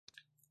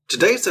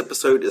Today's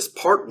episode is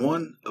part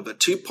one of a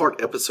two-part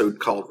episode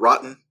called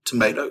Rotten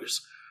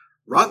Tomatoes.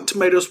 Rotten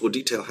Tomatoes will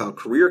detail how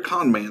career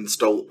conman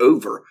stole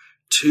over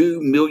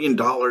 $2 million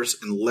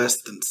in less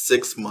than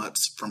 6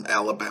 months from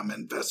Alabama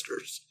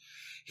investors.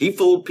 He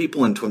fooled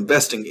people into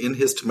investing in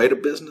his tomato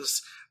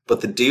business,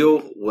 but the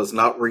deal was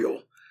not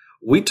real.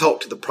 We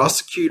talked to the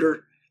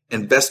prosecutor,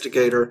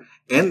 investigator,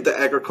 and the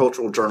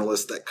agricultural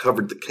journalist that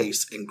covered the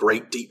case in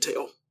great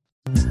detail.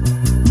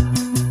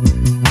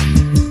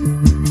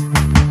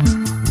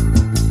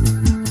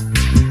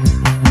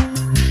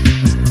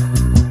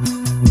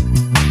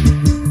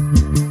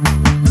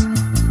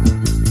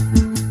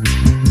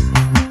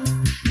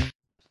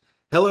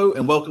 Hello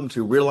and welcome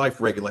to Real Life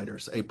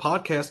Regulators, a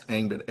podcast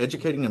aimed at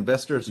educating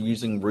investors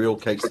using real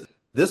cases.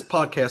 This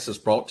podcast is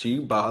brought to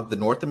you by the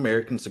North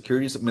American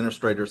Securities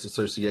Administrators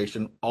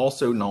Association,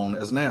 also known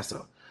as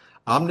NASA.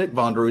 I'm Nick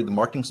Vonderu, the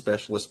marketing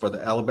specialist for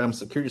the Alabama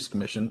Securities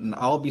Commission, and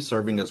I'll be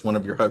serving as one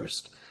of your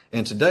hosts.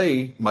 And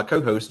today, my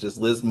co-host is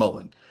Liz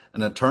Mullen,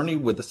 an attorney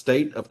with the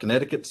State of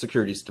Connecticut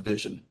Securities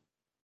Division.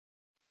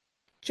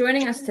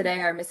 Joining us today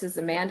are Mrs.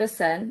 Amanda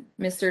Sen,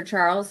 Mr.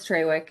 Charles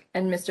Trawick,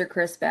 and Mr.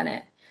 Chris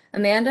Bennett.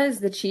 Amanda is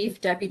the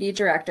Chief Deputy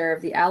Director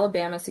of the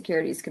Alabama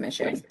Securities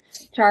Commission.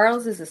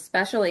 Charles is a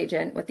special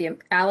agent with the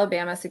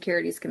Alabama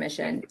Securities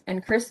Commission,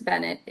 and Chris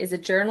Bennett is a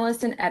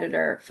journalist and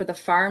editor for the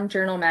Farm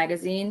Journal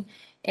magazine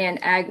and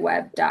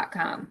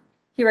agweb.com.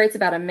 He writes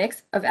about a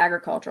mix of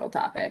agricultural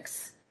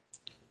topics.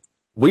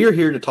 We are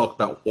here to talk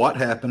about what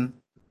happened,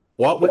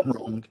 what went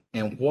wrong,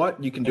 and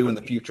what you can do in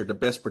the future to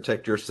best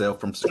protect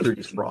yourself from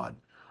securities fraud.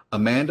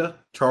 Amanda,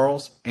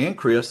 Charles, and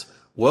Chris,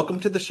 welcome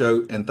to the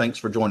show, and thanks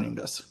for joining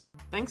us.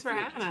 Thanks for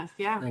having us.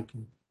 Yeah. Thank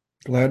you.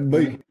 Glad to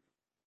be.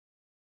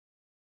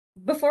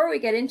 Before we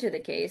get into the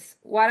case,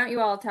 why don't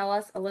you all tell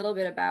us a little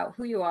bit about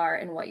who you are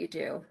and what you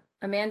do?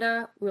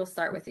 Amanda, we'll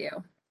start with you.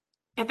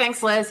 Yeah,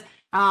 thanks, Liz.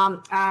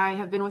 I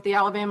have been with the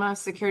Alabama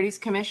Securities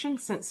Commission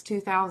since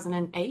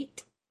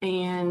 2008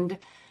 and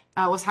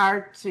was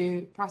hired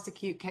to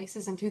prosecute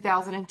cases in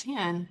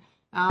 2010.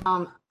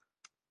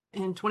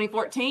 In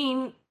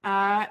 2014,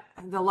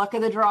 the luck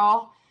of the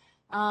draw,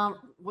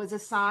 was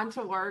assigned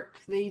to work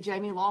the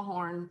Jamie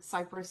Lawhorn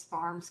Cypress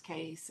Farms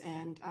case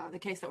and the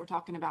case that we're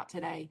talking about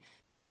today.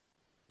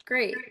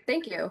 Great,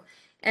 thank you.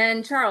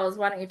 And Charles,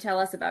 why don't you tell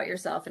us about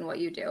yourself and what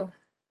you do?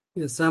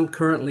 Yes, I'm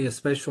currently a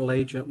special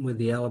agent with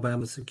the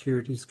Alabama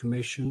Securities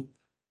Commission.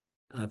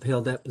 I've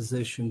held that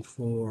position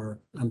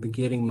I'm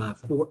beginning my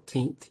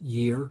 14th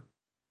year.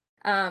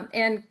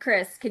 And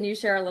Chris, can you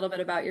share a little bit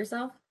about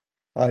yourself?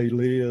 Hey,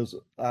 Liz,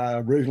 I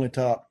originally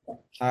taught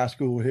high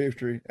school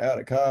history out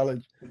of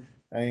college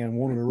and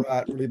wanted to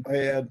write really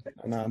bad.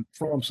 And I'm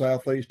from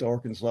Southeast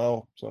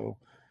Arkansas, so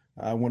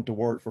I went to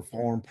work for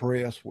Farm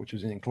Press, which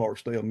is in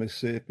Clarksdale,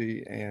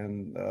 Mississippi.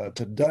 And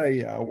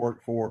today I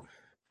work for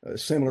a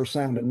similar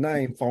sounding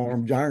name,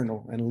 Farm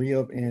Journal, and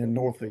live in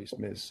Northeast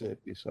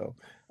Mississippi. So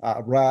I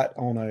write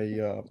on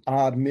a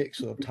odd mix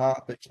of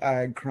topics,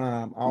 ag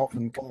crime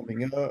often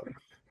coming up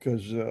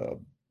because,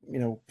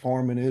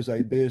 farming is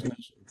a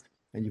business.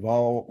 And you've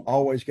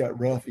always got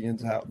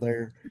ruffians out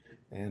there,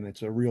 and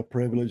it's a real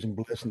privilege and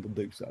blessing to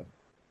do so.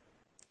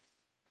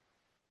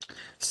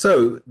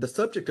 So, the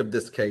subject of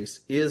this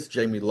case is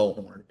Jamie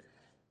Lawhorn.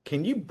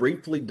 Can you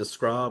briefly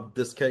describe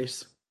this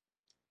case?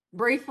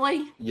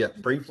 Briefly? Yeah,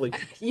 briefly.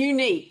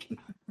 Unique.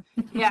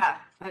 Yeah,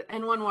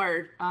 in one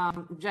word.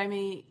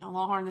 Jamie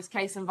Lawhorn, this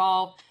case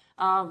involved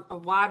a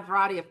wide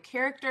variety of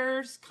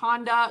characters,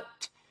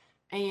 conduct,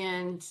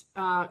 and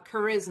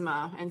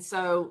charisma. And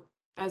so,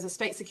 as a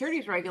state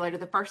securities regulator,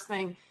 the first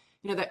thing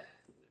that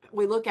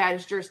we look at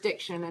is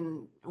jurisdiction,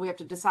 and we have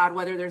to decide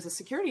whether there's a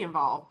security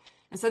involved.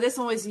 And so this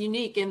one was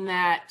unique in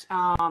that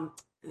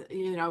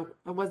there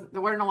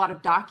weren't a lot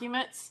of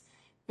documents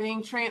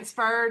being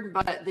transferred,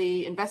 but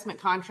the investment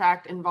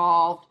contract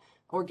involved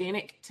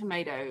organic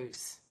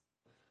tomatoes.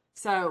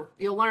 So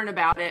you'll learn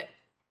about it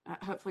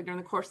hopefully during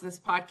the course of this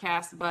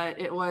podcast, but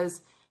it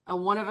was a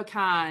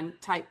one-of-a-kind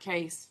type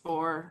case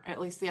for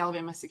at least the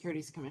Alabama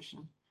Securities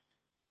Commission.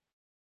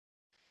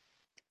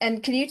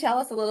 And can you tell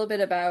us a little bit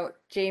about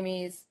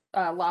Jamie's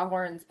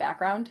Lawhorn's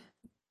background?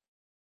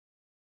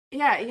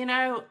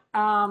 Yeah,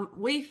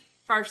 we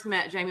first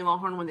met Jamie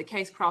Lawhorn when the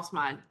case crossed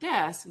my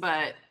desk,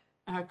 but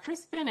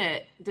Chris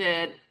Bennett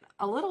did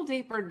a little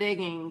deeper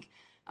digging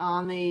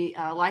on the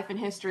life and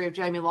history of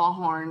Jamie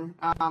Lawhorn.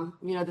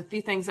 The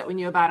few things that we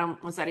knew about him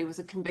was that he was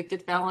a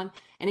convicted felon,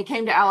 and he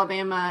came to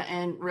Alabama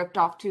and ripped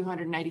off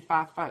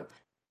 285 folks.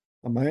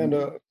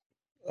 Amanda,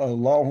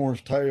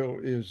 Lawhorn's tale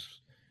is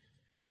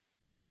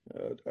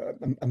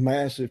a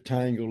massive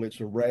tangle. It's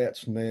a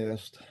rat's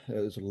nest.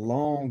 It's a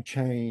long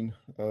chain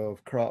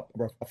of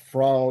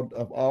fraud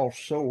of all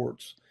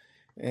sorts.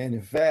 And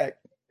in fact,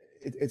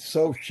 it's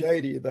so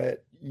shady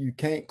that you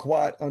can't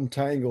quite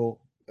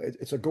untangle.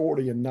 It's a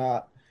Gordian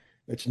knot.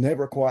 It's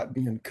never quite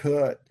being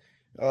cut.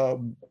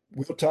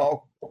 We'll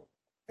talk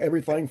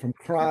everything from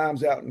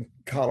crimes out in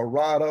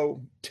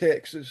Colorado,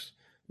 Texas,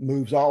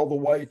 moves all the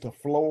way to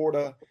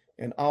Florida,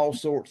 and all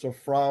sorts of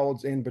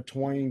frauds in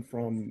between,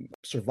 from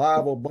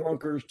survival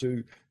bunkers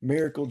to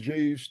miracle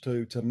juice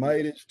to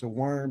tomatoes to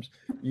worms,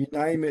 you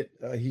name it.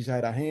 He's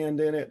had a hand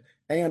in it.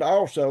 And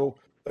also,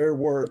 there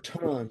were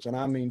tons, and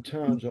I mean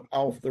tons, of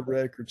off the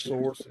record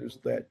sources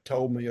that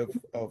told me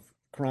of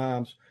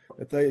crimes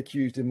that they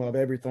accused him of,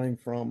 everything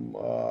from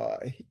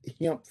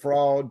hemp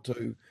fraud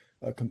to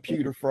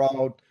computer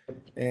fraud.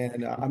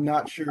 And I'm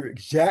not sure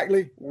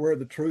exactly where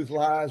the truth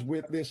lies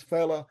with this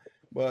fella,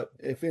 but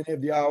if any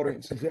of the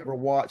audience has ever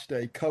watched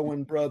a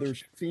Coen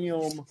Brothers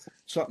film,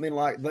 something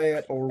like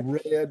that, or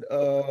read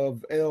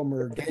of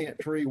Elmer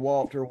Gantry,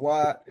 Walter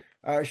White,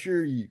 I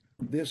assure you,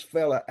 this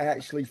fella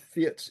actually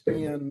fits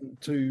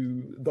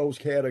into those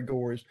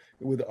categories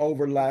with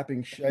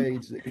overlapping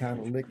shades that kind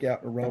of lick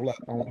out and roll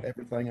out on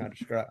everything I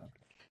described.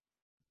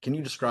 Can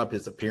you describe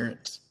his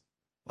appearance,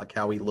 like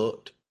how he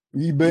looked?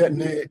 You bet,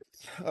 Nick.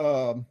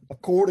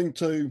 According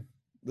to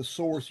the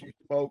source you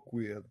spoke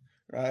with,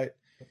 right,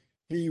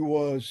 he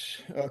was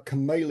a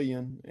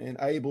chameleon and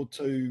able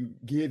to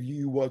give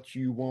you what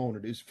you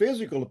wanted. His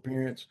physical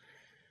appearance.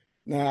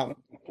 Now,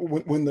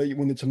 when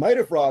the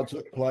tomato fraud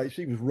took place,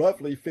 he was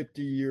roughly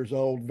 50 years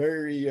old,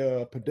 very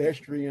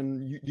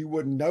pedestrian. You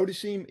wouldn't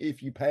notice him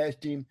if you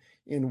passed him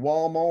in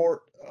Walmart.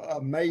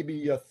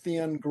 Maybe a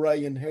thin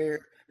gray in hair,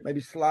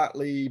 maybe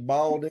slightly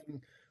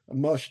balding, a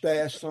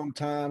mustache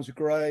sometimes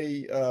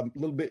gray, a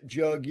little bit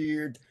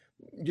jug-eared,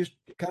 just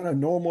kind of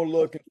normal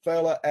looking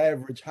fella,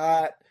 average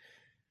height.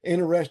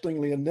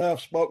 Interestingly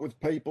enough, spoke with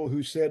people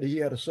who said he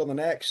had a Southern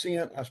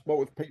accent. I spoke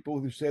with people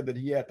who said that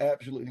he had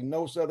absolutely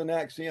no Southern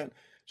accent.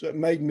 So it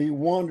made me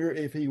wonder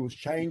if he was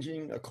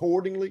changing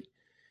accordingly.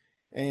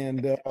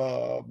 And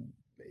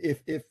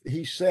if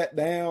he sat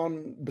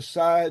down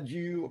beside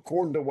you,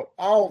 according to what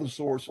all the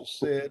sources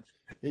said,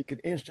 he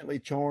could instantly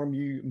charm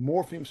you,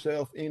 morph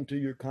himself into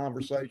your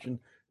conversation,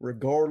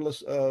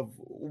 regardless of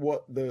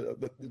what the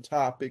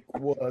topic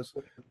was.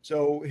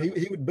 So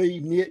he would be,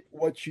 Nick,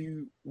 what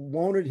you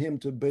wanted him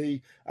to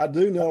be. I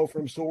do know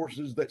from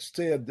sources that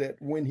said that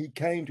when he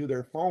came to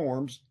their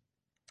farms,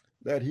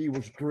 that he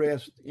was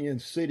dressed in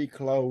city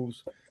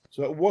clothes.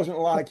 So it wasn't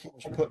like he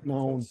was putting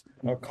on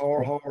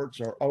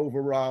Carhartts or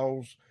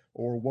overalls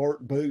or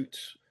work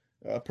boots.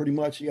 Pretty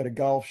much he had a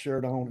golf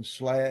shirt on and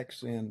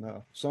slacks and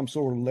some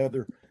sort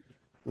of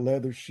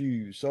leather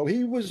shoes. So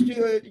he was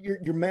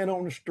your man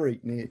on the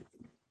street, Nick.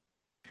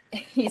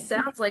 He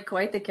sounds like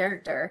quite the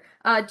character.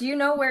 Do you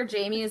know where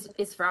Jamie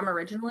is from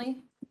originally?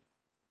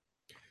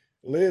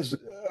 Liz,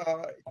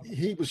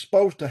 he was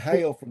supposed to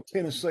hail from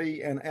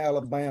Tennessee and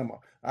Alabama.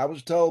 I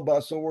was told by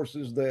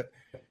sources that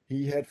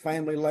he had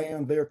family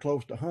land there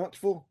close to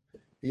Huntsville.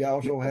 He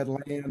also had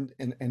land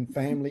and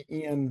family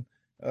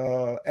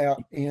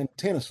out in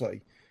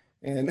Tennessee.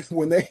 And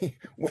when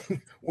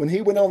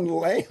he went on the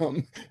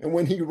lam and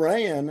when he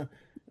ran,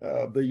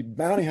 the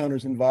bounty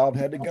hunters involved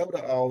had to go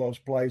to all those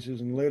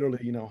places and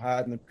literally,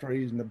 hide in the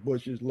trees and the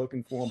bushes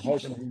looking for him,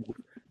 hoping he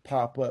would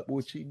pop up,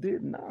 which he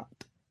did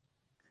not.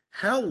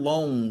 How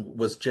long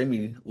was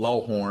Jamie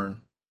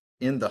Lawhorn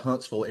in the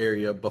Huntsville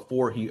area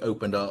before he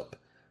opened up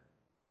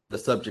the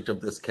subject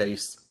of this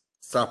case,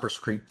 Cypress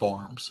Creek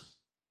Farms?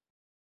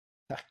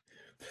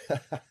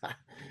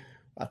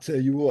 I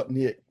tell you what,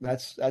 Nick,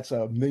 that's a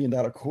 $1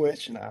 million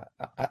question.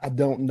 I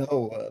don't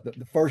know.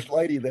 The first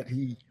lady that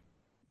he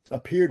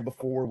appeared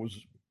before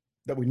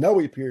that we know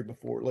he appeared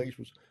before at least,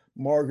 was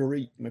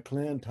Marguerite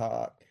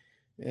McClintock,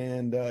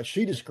 and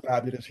she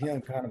described it as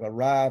him kind of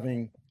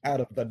arriving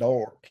out of the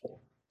dark.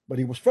 But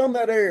he was from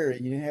that area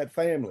and he had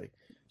family.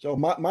 So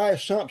my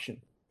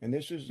assumption, and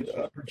this is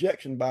a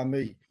projection by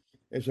me,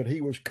 is that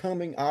he was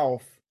coming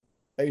off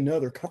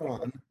another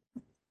con,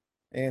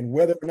 and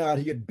whether or not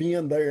he had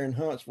been there in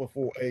Huntsville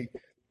for a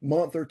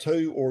month or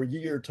two or a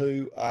year or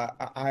two,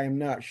 I am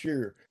not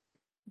sure.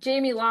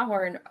 Jamie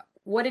Lawhorn,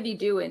 what did he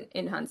do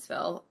in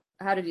Huntsville?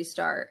 How did he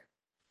start?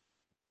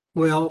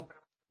 Well,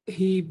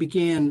 he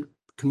began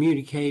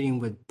communicating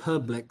with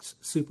Publix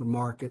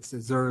supermarkets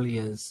as early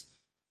as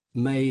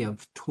May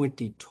of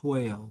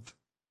 2012.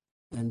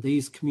 And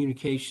these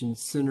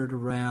communications centered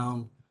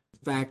around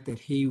the fact that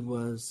he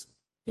was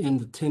in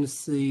the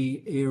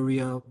Tennessee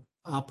area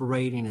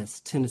operating as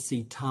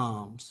Tennessee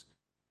Toms.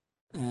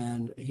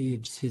 And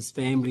his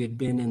family had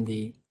been in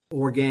the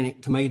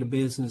organic tomato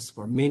business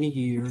for many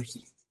years.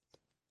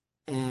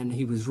 And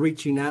he was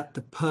reaching out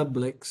to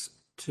Publix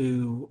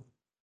to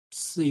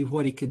see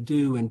what he could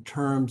do in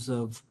terms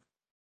of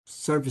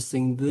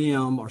servicing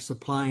them or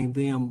supplying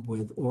them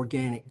with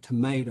organic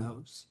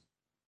tomatoes.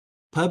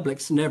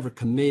 Publix never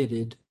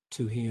committed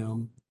to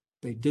him.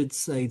 They did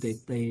say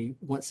that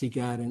once he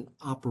got in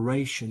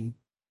operation,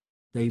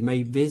 they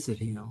may visit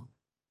him.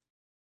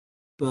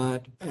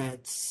 But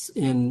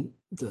in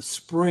the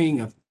spring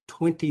of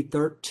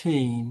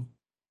 2013,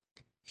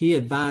 he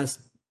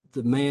advised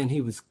the man he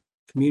was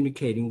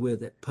communicating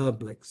with at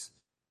Publix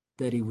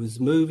that he was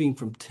moving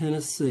from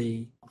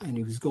Tennessee and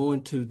he was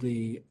going to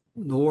the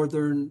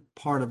northern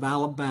part of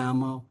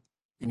Alabama,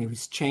 and he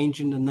was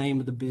changing the name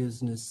of the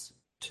business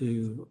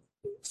to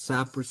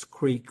Cypress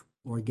Creek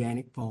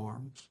Organic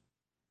Farms.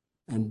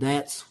 And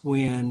that's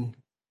when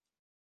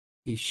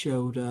he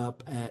showed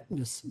up at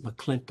Miss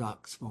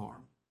McClintock's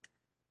farm.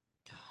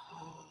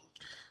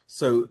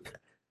 So,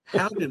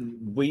 how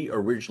did we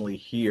originally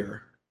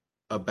hear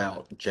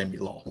about Jamie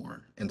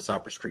Lawhorn and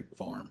Cypress Creek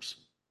Farms?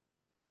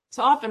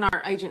 So often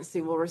our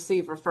agency will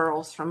receive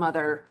referrals from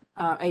other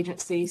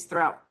agencies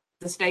throughout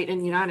the state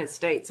and United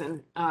States.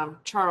 And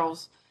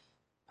Charles,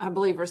 I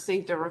believe,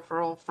 received a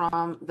referral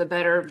from the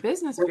Better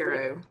Business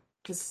Bureau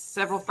because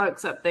several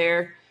folks up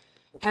there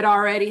had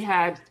already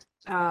had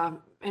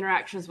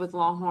interactions with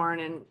Longhorn.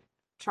 And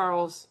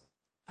Charles,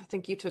 I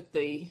think you took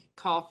the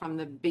call from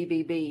the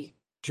BBB.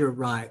 You're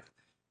right.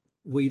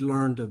 We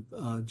learned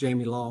of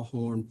Jamie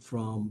Lawhorn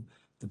from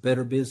the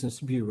Better Business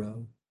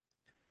Bureau.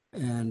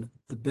 And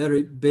the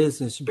Better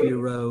Business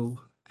Bureau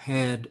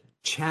had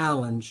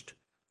challenged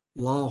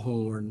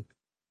Lawhorn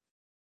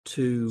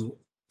to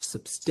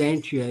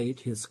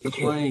substantiate his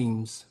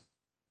claims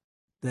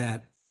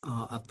that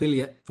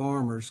affiliate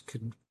farmers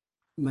could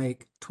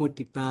make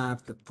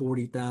 $25,000 to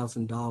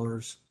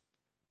 $40,000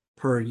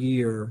 per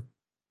year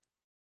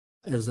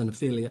as an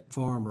affiliate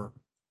farmer.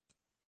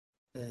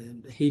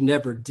 And he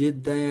never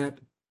did that.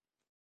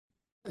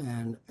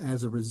 And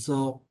as a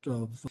result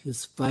of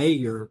his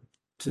failure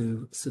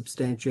to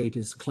substantiate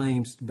his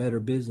claims, the Better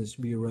Business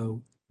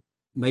Bureau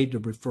made the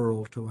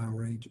referral to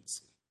our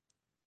agency.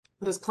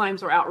 Those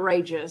claims were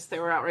outrageous. They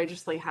were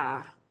outrageously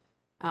high.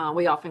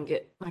 We often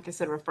get, like I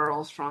said,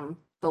 referrals from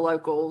the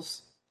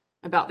locals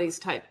about these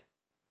type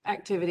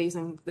activities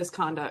and this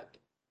conduct.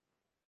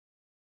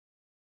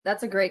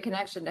 That's a great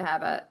connection to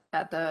have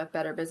at the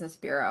Better Business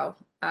Bureau.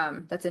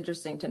 That's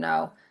interesting to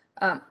know.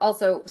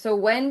 Also, so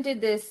when did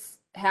this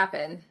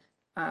happen,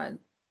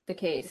 the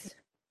case?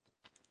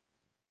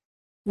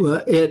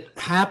 Well, it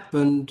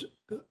happened,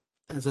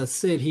 as I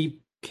said, he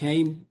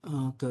came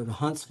to the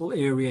Huntsville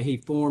area. He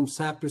formed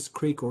Cypress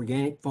Creek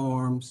Organic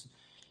Farms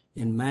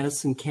in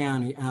Madison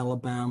County,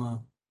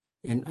 Alabama,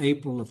 in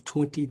April of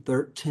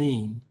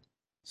 2013.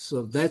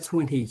 So that's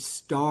when he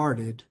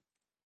started.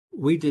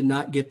 We did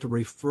not get the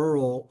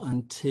referral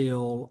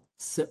until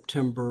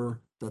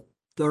September the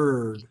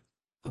 3rd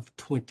of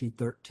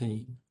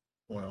 2013.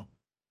 Well,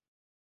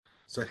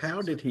 so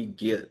how did he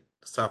get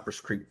Cypress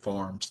Creek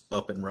Farms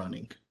up and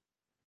running?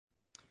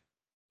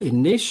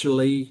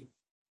 Initially,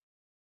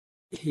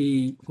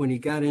 when he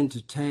got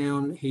into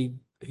town, he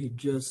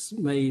just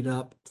made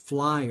up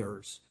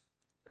flyers,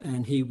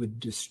 and he would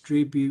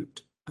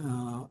distribute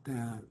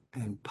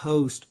and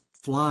post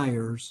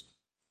flyers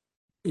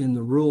in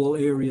the rural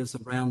areas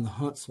around the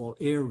Huntsville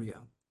area.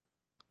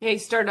 Yeah, he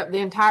stirred up the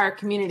entire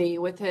community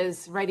with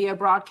his radio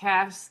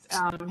broadcast,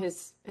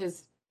 his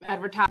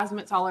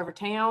advertisements all over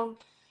town.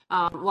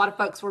 A lot of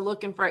folks were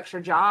looking for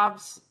extra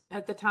jobs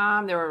at the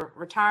time. There were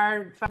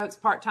retired folks,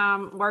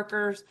 part-time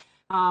workers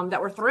that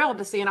were thrilled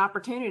to see an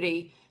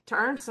opportunity to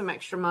earn some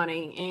extra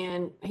money.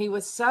 And he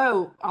was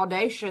so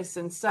audacious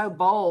and so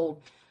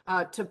bold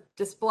to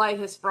display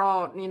his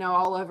fraud,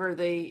 all over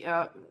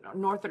the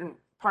northern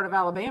part of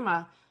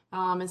Alabama.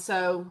 And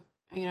so,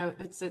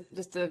 it's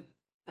just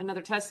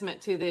another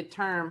testament to the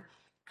term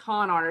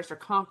con artist or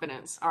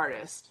confidence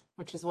artist,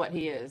 which is what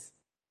he is.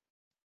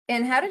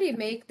 And how did he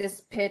make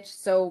this pitch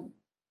so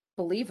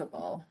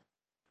believable?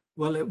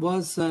 Well, it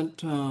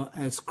wasn't,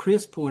 as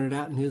Chris pointed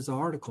out in his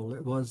article,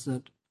 it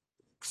wasn't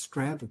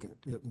extravagant.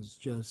 It was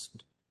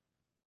just,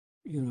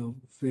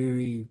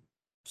 very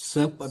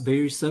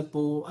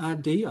simple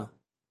idea.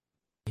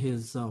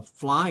 His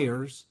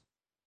flyers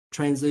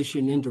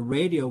transitioned into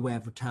radio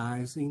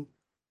advertising.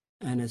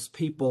 And as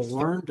people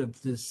learned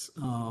of this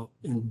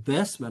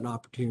investment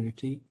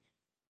opportunity,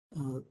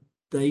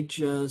 they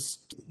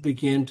just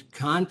began to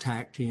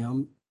contact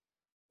him,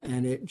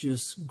 and it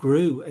just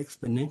grew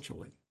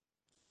exponentially.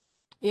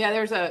 Yeah,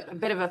 there's a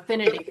bit of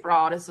affinity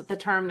fraud is the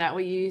term that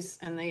we use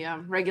in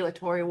the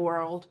regulatory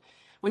world.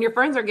 When your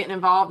friends are getting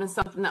involved in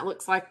something that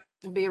looks like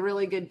to be a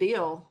really good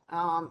deal,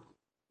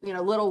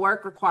 little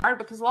work required,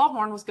 because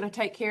Lawhorn was going to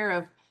take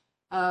care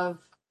of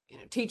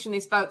teaching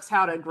these folks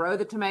how to grow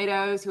the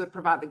tomatoes. He would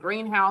provide the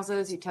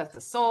greenhouses, he test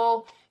the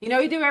soil,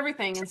 he'd do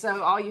everything. And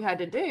so all you had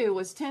to do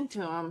was tend to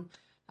them,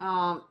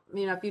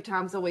 a few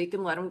times a week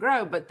and let them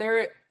grow. But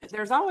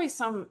there's always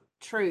some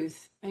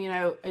truth,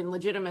 and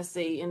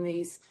legitimacy in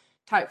these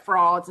type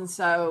frauds. And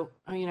so,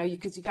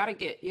 because you got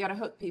to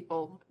hook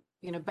people,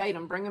 bait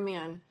them, bring them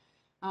in.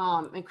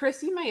 And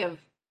Chris, you may have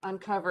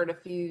uncovered a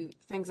few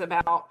things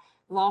about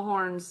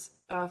Lawhorn's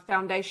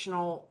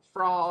foundational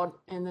fraud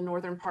in the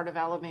northern part of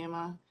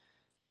Alabama.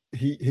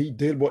 He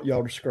did what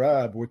y'all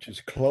described, which is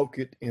cloak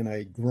it in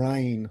a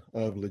grain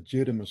of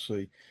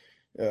legitimacy.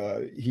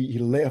 He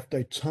left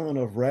a ton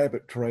of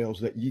rabbit trails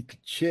that you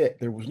could check.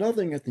 There was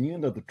nothing at the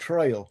end of the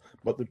trail,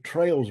 but the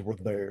trails were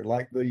there.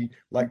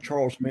 Like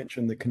Charles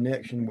mentioned, the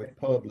connection with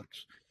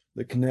Publix,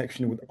 the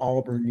connection with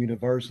Auburn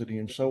University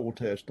and soil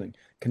testing,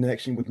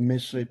 connection with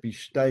Mississippi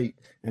State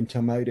and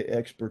tomato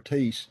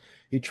expertise.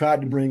 He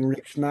tried to bring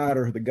Rick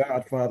Snyder, the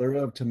godfather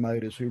of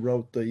tomatoes, who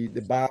wrote the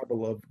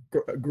Bible of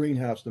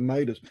greenhouse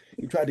tomatoes.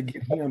 He tried to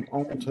get him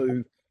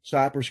onto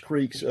Cypress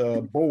Creek's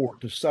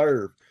board to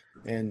serve.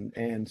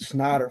 And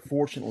Snyder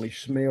fortunately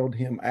smelled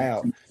him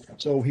out.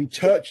 So he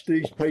touched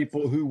these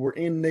people who were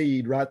in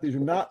need, right? These are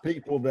not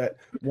people that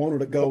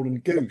wanted a golden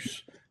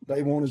goose.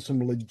 They wanted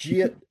some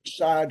legit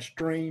side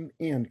stream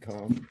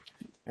income,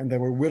 and they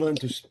were willing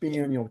to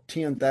spend,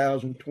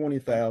 10,000,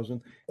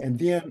 20,000. And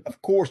then,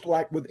 of course,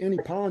 like with any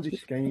Ponzi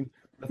scheme,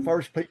 the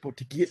first people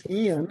to get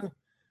in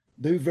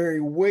do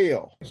very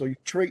well. So you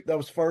treat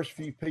those first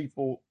few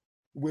people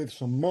with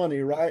some money,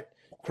 right?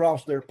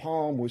 Cross their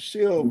palm with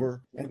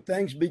silver, and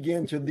things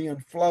begin to then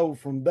flow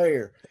from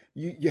there.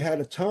 You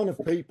had a ton of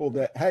people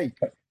that, hey,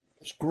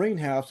 this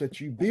greenhouse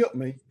that you built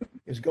me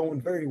is going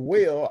very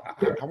well.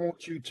 I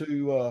want you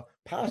to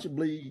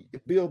possibly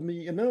build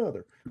me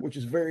another, which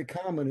is very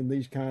common in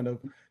these kind of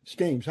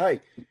schemes. Hey,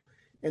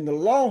 in the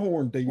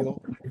Lawhorn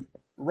deal,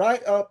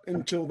 right up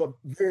until the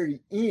very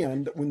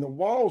end, when the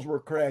walls were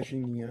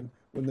crashing in,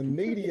 when the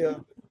media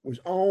was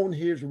on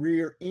his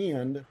rear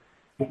end,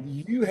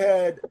 you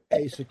had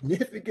a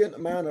significant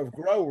amount of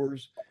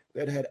growers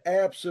that had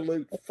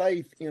absolute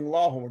faith in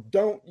Lawhorn.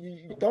 Don't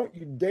you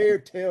dare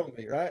tell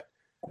me, right?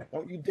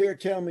 Don't you dare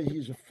tell me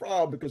he's a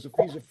fraud, because if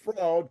he's a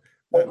fraud,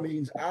 that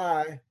means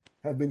I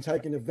have been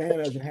taken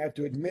advantage and have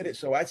to admit it.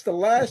 So that's the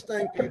last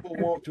thing people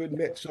want to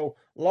admit. So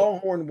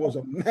Lawhorn was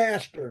a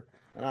master,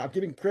 and I'll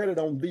give him credit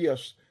on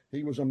this.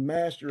 He was a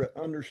master at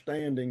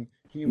understanding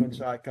human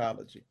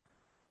psychology.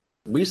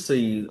 We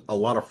see a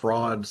lot of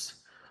frauds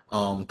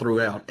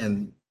throughout,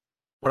 and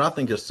what I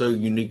think is so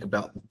unique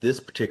about this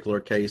particular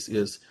case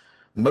is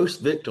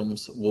most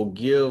victims will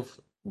give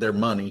their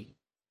money,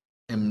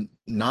 and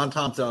 9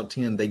 times out of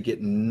 10 they get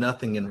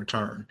nothing in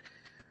return.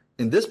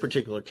 In this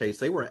particular case,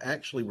 they were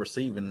actually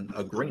receiving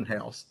a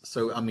greenhouse.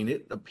 So I mean,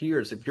 it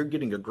appears if you're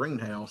getting a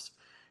greenhouse,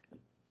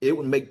 it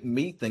would make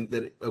me think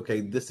that,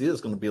 okay, this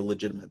is going to be a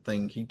legitimate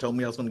thing. He told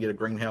me I was going to get a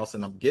greenhouse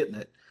and I'm getting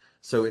it.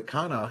 So it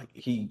kind of,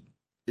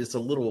 it's a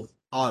little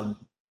odd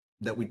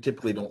that we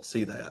typically don't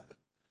see that.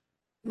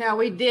 Now,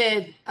 we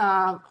did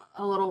a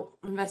little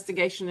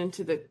investigation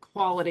into the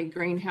quality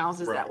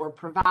greenhouses that were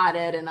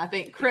provided. And I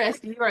think, Chris,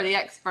 you are the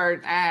expert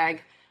in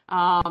ag.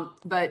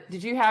 But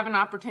did you have an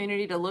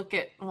opportunity to look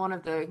at one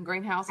of the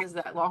greenhouses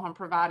that Lawhorn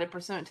provided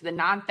pursuant to the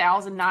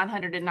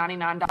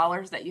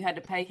 $9,999 that you had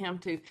to pay him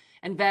to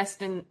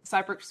invest in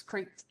Cypress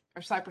Creek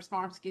or Cypress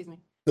Farm, excuse me?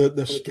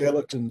 The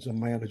skeletons,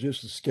 Amanda,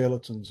 just the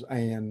skeletons,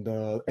 and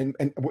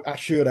I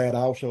should add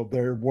also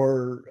there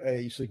were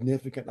a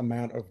significant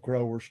amount of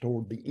growers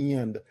toward the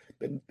end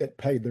that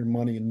paid their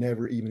money and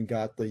never even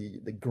got the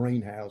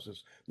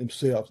greenhouses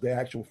themselves, the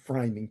actual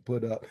framing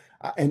put up.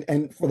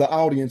 And for the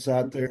audience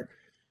out there,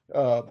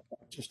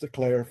 just to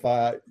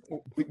clarify,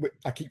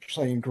 I keep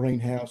saying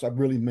greenhouse. I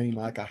really mean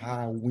like a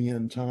high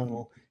wind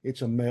tunnel.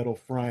 It's a metal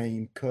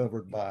frame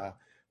covered by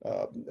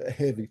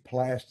heavy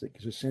plastic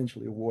is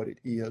essentially what it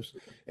is.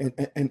 And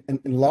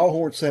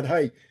Lawhorn said,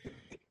 hey,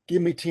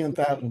 give me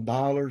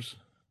 $10,000.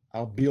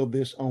 I'll build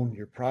this on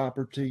your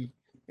property.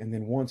 And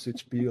then once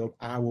it's built,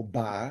 I will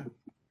buy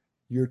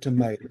your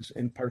tomatoes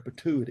in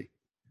perpetuity,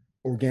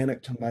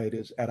 organic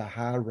tomatoes at a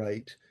high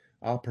rate.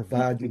 I'll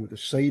provide you with the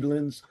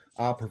seedlings.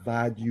 I'll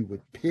provide you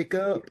with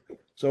pickup.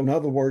 So in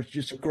other words,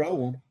 just grow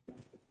them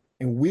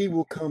and we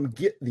will come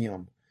get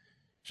them.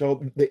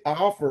 So the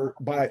offer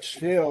by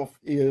itself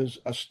is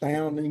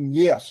astounding.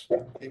 Yes,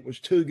 it was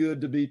too good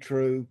to be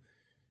true.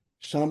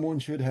 Someone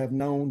should have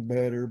known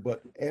better,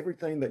 but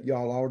everything that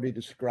y'all already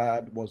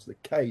described was the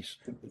case.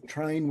 The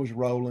train was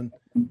rolling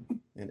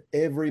and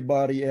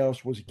everybody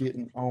else was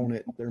getting on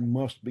it. There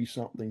must be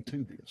something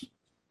to this.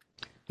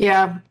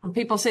 Yeah, when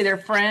people see their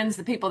friends,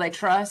 the people they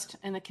trust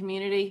in the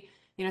community,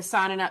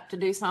 signing up to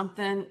do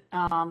something,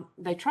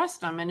 they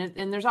trust them.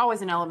 And there's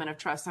always an element of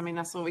trust. I mean,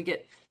 that's why we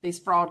get these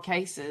fraud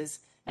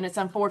cases. And it's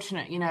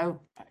unfortunate,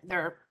 there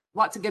are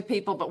lots of good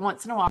people, but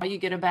once in a while you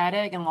get a bad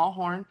egg, and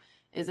Lawhorn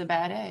is a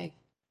bad egg.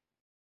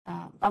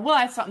 I will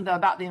add something, though,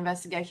 about the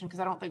investigation, because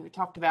I don't think we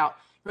talked about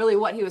really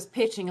what he was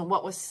pitching and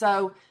what was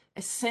so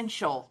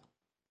essential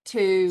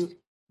to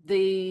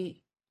the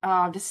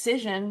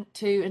decision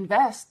to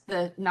invest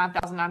the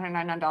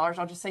 $9,999.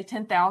 I'll just say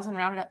 $10,000,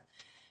 round it up.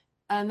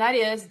 And that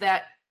is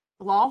that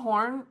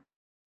Lawhorn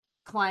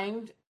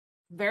claimed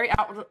very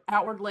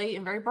outwardly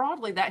and very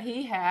broadly that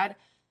he had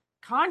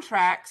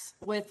contracts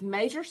with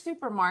major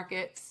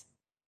supermarkets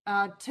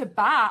to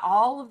buy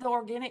all of the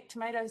organic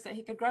tomatoes that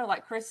he could grow.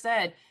 Like Chris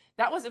said,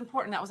 that was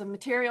important. That was a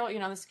material,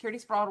 the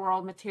securities fraud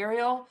world,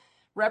 material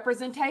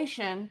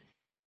representation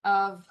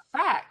of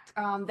fact.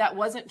 That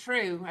wasn't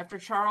true. After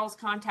Charles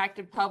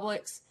contacted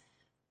Publix,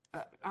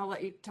 I'll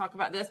let you talk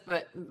about this,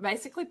 but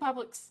basically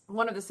Publix,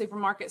 one of the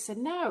supermarkets said,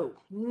 no,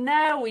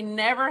 we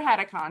never had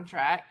a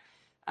contract.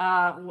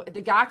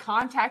 The guy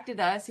contacted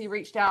us. He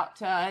reached out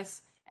to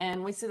us.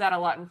 And we see that a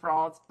lot in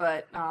frauds,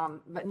 but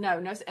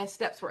no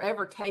steps were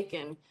ever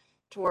taken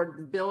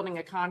toward building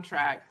a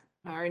contract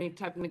or any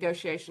type of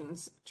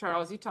negotiations.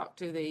 Charles, you talked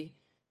to the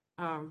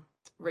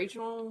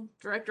regional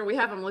director. We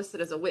have him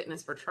listed as a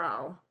witness for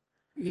trial.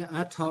 Yeah,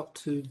 I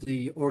talked to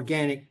the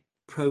organic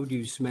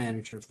produce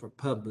manager for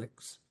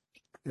Publix,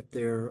 at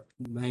their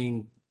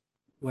main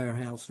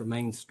warehouse or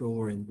main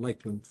store in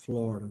Lakeland,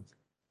 Florida.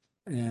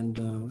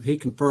 And he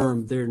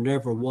confirmed there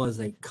never was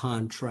a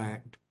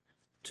contract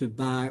to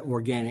buy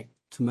organic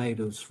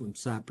tomatoes from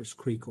Cypress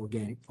Creek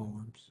Organic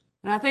Farms.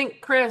 And I think,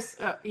 Chris,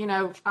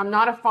 I'm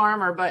not a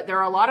farmer, but there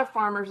are a lot of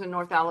farmers in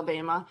North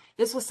Alabama.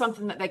 This was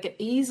something that they could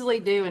easily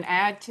do and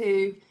add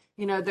to,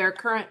 their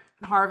current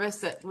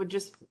harvest that would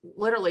just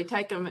literally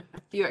take them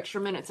a few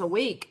extra minutes a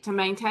week to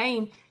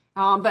maintain.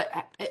 But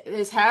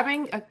is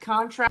having a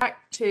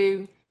contract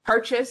to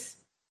purchase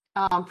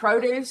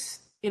produce,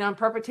 in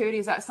perpetuity,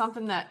 is that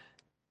something that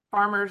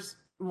farmers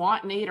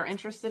want, need, or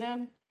interested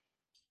in?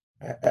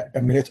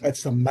 I mean,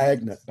 it's a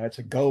magnet. That's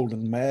a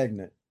golden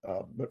magnet.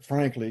 But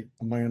frankly,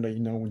 Amanda,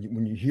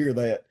 when you hear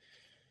that,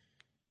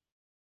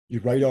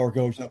 your radar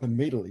goes up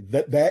immediately.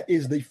 That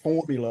is the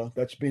formula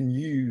that's been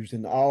used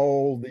in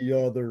all the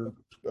other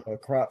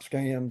crop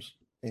scams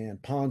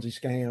and Ponzi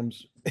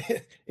scams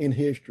in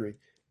history.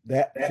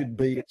 That should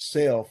be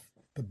itself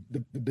the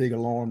big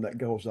alarm that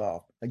goes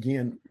off.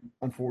 Again,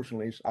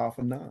 unfortunately, it's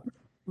often not.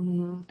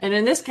 Mm-hmm. And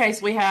in this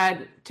case, we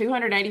had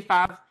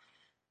 285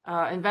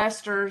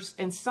 investors,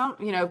 and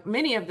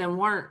many of them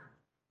weren't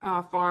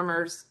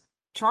farmers.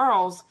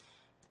 Charles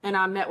and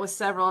I met with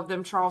several of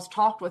them. Charles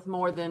talked with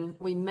more than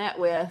we met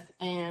with.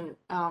 And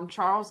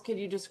Charles, could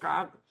you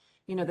describe,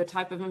 the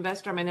type of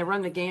investor? I mean, they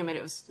run the gamut.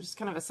 It was just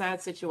kind of a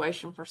sad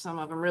situation for some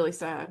of them, really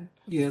sad.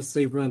 Yes,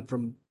 they run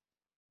from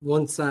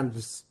one side of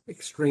the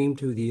extreme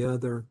to the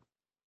other.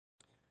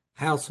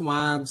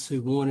 Housewives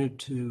who wanted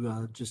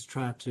to just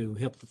try to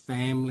help the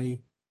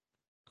family.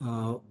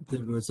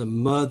 There was a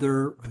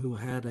mother who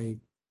had a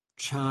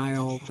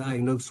child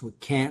diagnosed with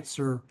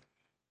cancer.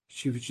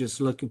 She was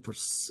just looking for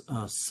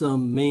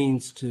some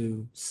means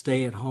to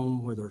stay at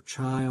home with her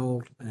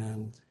child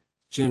and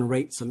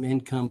generate some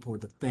income for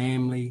the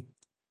family.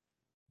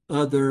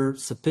 Other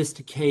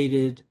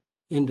sophisticated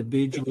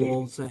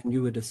individuals, and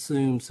you would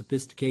assume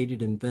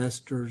sophisticated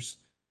investors,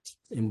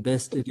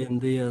 invested in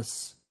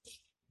this.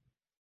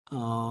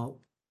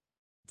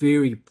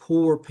 Very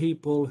poor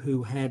people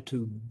who had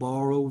to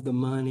borrow the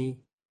money.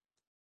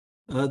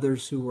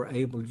 Others who were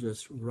able to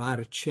just write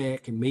a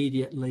check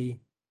immediately.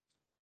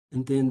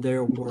 And then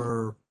there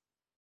were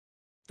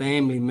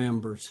family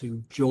members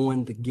who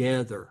joined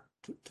together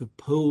to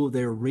pool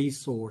their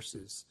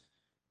resources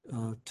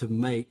to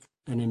make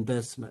an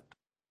investment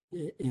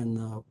in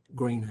the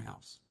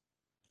greenhouse.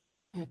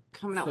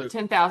 Coming up with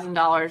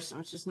 $10,000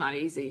 was just not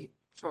easy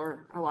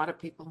for a lot of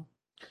people.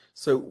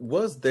 So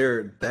was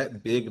there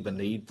that big of a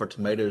need for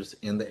tomatoes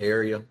in the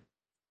area?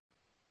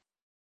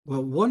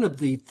 Well, one of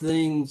the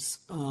things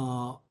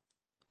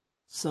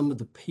some of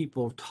the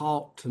people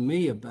talked to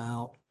me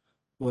about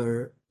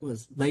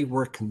was they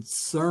were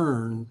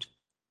concerned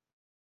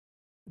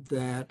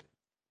that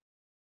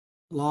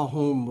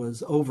Lawhorn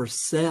was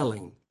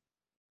overselling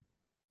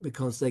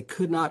because they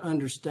could not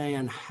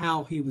understand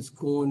how he was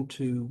going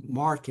to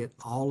market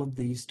all of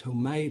these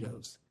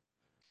tomatoes.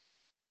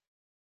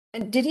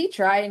 And did he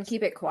try and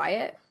keep it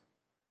quiet?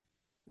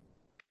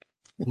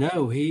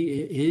 No,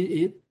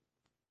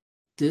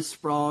 this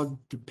fraud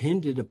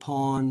depended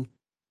upon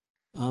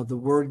the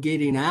word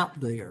getting out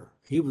there.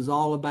 He was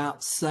all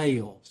about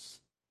sales.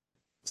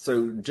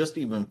 So just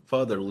even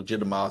further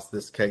legitimize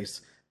this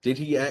case, did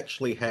he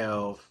actually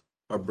have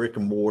a brick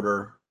and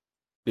mortar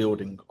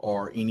building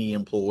or any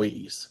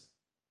employees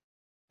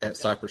at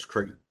Cypress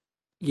Creek?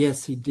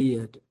 Yes, he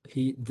did.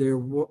 There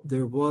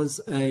was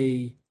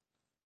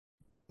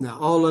now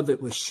all of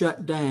it was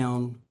shut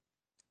down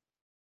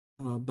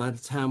by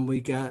the time we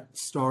got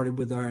started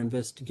with our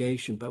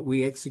investigation, but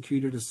we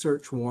executed a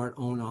search warrant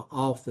on our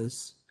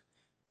office.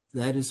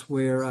 That is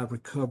where I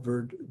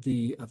recovered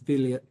the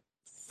affiliate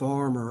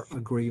farmer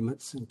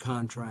agreements and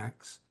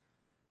contracts.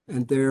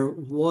 And there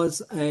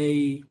was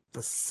a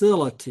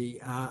facility.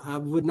 I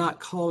would not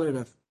call it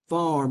a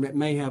farm. It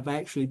may have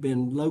actually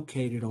been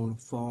located on a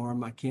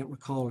farm. I can't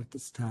recall at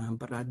this time,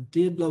 but I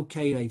did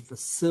locate a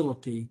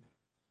facility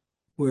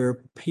where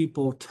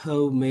people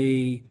told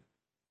me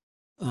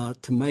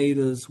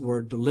tomatoes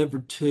were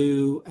delivered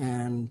to,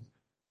 and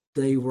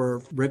they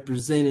were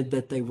represented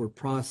that they were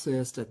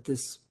processed at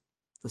this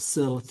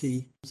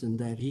facility, and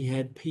that he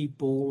had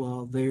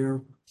people there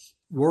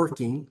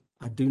working.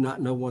 I do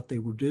not know what they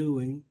were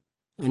doing.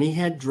 And he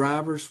had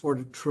drivers for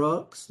the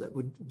trucks that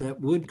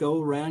would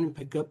go around and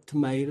pick up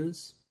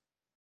tomatoes,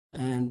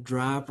 and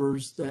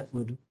drivers that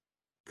would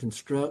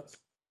construct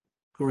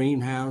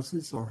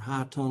greenhouses or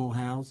high tunnel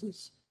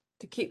houses.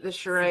 To keep the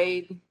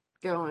charade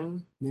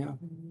going. Yeah.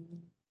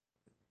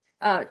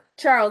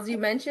 Charles, you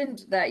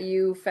mentioned that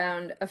you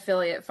found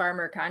affiliate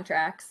farmer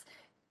contracts.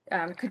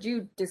 Could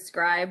you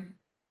describe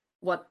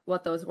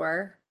what those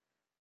were?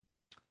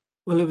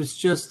 Well, it was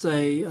just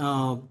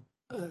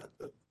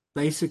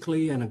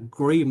basically an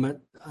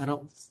agreement.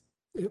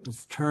 It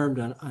was termed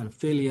an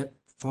affiliate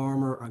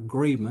farmer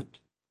agreement,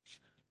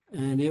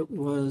 and it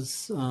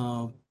was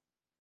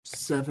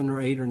 7 or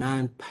 8 or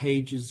 9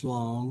 pages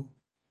long,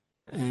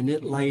 and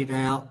it laid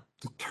out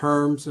the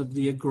terms of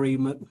the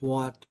agreement,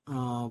 what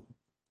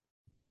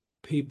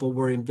people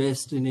were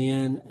investing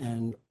in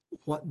and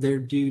what their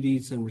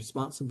duties and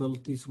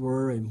responsibilities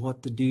were and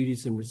what the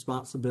duties and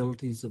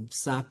responsibilities of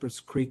Cypress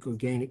Creek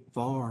Organic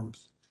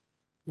Farms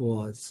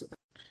was.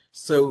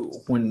 So,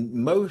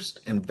 when most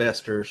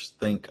investors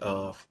think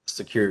of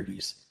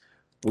securities,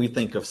 we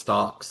think of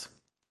stocks,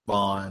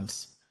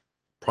 bonds,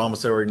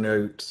 promissory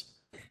notes.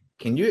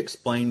 Can you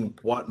explain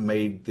what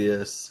made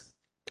this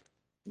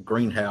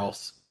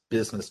greenhouse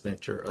business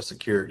venture a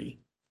security?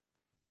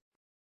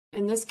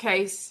 In this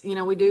case,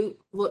 we do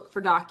look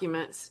for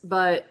documents,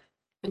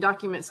 and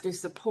documents do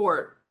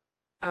support,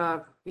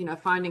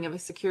 finding of a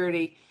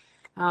security.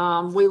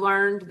 We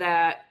learned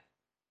that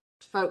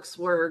folks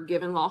were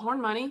given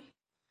Lawhorn money,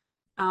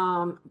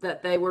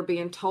 that they were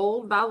being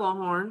told by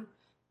Lawhorn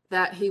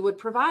that he would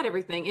provide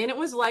everything. And it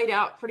was laid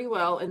out pretty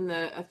well in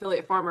the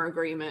affiliate farmer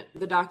agreement,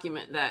 the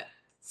document that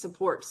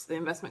supports the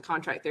investment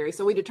contract theory.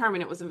 So we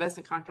determined it was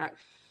investment contract.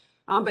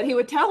 But he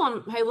would tell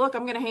them, hey, look,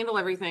 I'm going to handle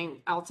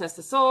everything. I'll test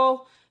the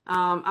soil.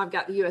 I've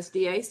got the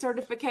USDA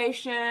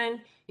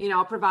certification.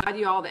 I'll provide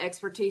you all the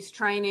expertise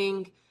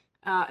training.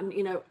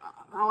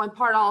 I'll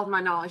impart all of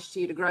my knowledge to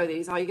you to grow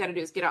these. All you got to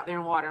do is get out there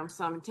and water them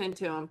some and tend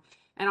to them.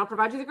 And I'll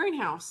provide you the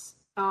greenhouse.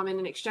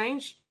 In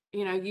exchange,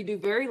 you do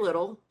very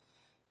little.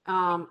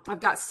 I've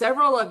got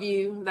several of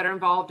you that are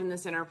involved in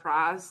this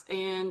enterprise.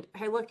 And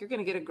hey, look, you're going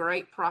to get a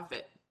great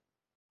profit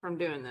from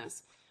doing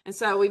this. And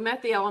so we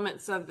met the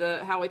elements of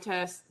how we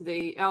test.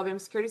 The Alabama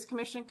Securities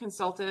Commission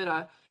consulted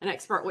an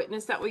expert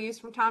witness that we use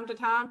from time to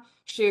time.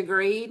 She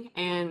agreed,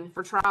 and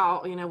for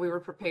trial, we were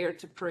prepared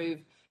to prove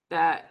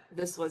that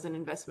this was an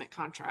investment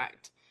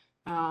contract.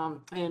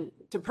 And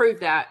to prove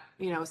that,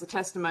 it was a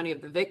testimony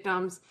of the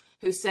victims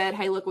who said,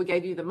 hey, look, we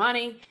gave you the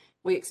money.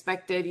 We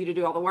expected you to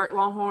do all the work,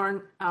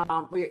 Longhorn.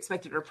 We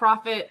expected a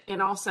profit,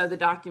 and also the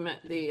document,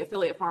 the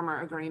affiliate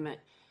farmer agreement,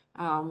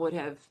 would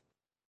have,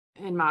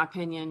 in my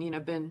opinion,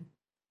 been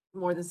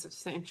more than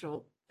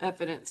substantial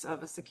evidence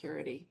of a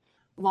security.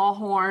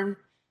 Lawhorn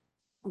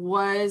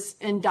was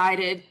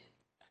indicted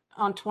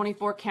on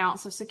 24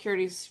 counts of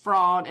securities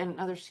fraud and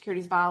other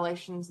securities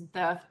violations and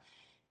theft.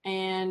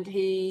 And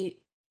a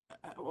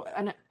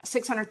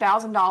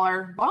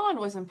 $600,000 bond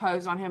was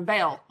imposed on him,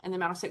 bail in the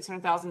amount of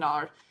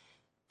 $600,000.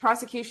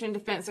 Prosecution and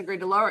defense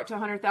agreed to lower it to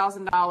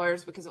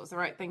 $100,000 because it was the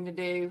right thing to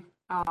do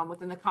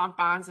within the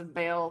confines of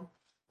bail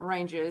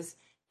ranges.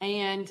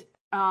 And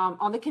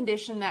on the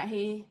condition that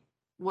he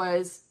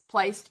was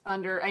placed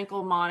under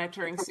ankle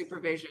monitoring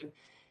supervision.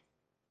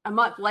 A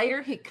month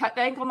later, he cut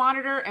the ankle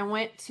monitor and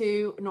went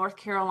to North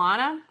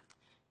Carolina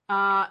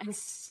and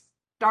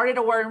started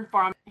a worm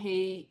farm.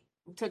 He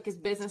took his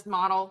business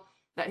model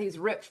that he's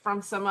ripped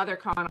from some other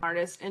con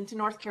artist into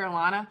North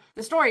Carolina.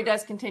 The story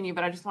does continue,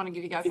 but I just want to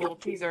give you guys a little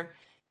teaser.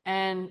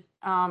 And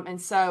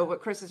so what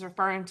Chris is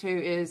referring to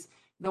is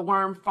the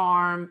worm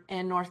farm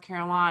in North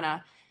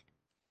Carolina.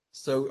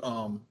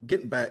 So,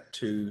 getting back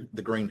to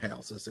the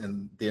greenhouses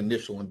and the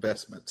initial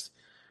investments,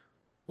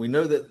 we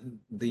know that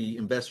the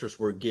investors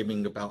were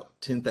giving about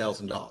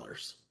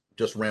 $10,000,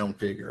 just round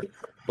figure.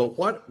 But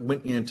what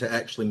went into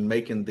actually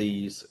making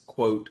these,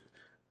 quote,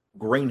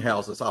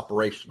 greenhouses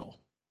operational?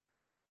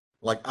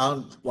 Like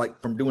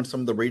from doing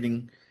some of the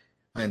reading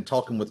and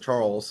talking with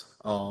Charles,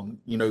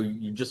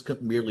 you just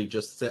couldn't merely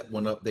just set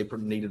one up. They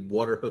needed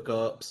water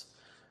hookups.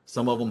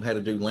 Some of them had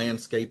to do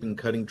landscaping,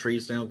 cutting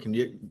trees down. Can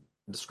you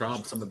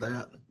describe some of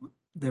that?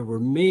 There were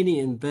many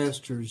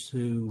investors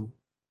who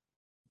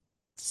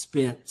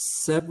spent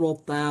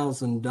several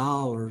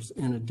 $1,000s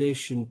in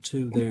addition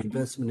to their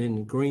investment in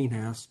the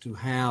greenhouse to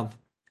have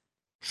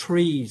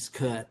trees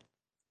cut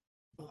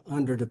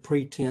under the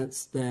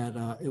pretense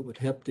that it would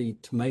help the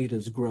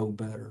tomatoes grow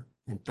better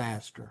and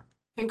faster.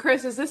 And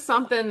Chris, is this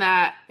something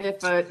that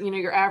if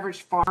your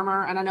average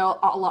farmer, and I know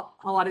a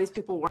lot of these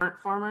people weren't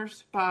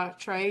farmers by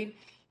trade,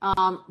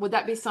 would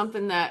that be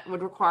something that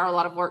would require a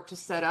lot of work to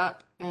set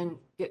up and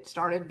get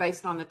started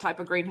based on the type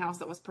of greenhouse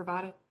that was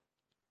provided?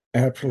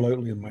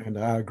 Absolutely,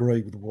 Amanda. I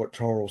agree with what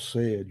Charles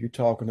said. You're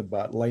talking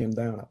about laying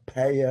down a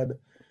pad.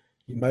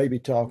 You may be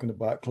talking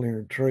about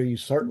clearing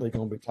trees, certainly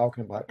going to be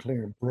talking about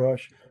clearing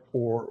brush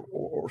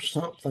or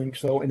something.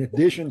 So in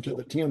addition to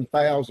the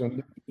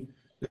 10,000,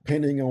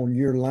 depending on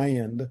your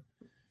land,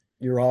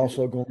 you're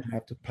also going to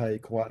have to pay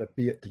quite a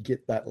bit to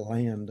get that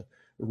land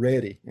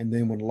ready. And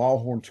then when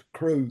Lawhorn's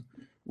crew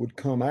would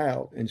come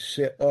out and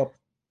set up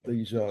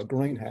these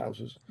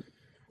greenhouses,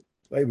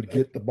 they would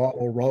get the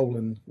ball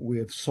rolling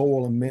with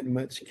soil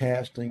amendments,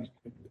 casting,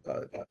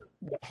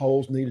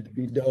 holes needed to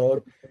be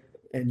dug,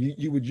 and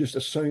you would just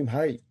assume,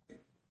 hey,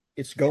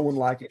 it's going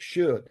like it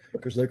should,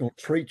 because they're going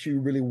to treat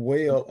you really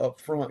well up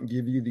front and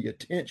give you the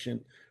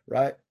attention,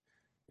 right?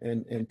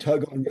 And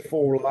tug on your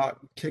forelock,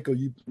 tickle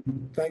you,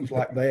 things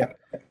like that.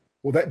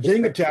 Well, that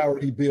Jenga tower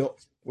he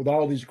built with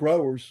all these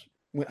growers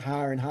went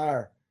higher and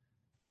higher.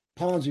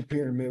 Ponzi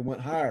pyramid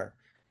went higher.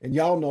 And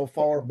y'all know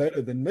far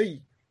better than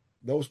me,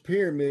 those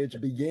pyramids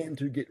began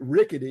to get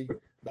rickety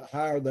the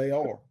higher they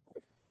are.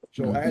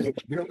 So as he's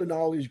building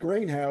all these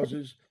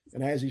greenhouses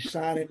and as he's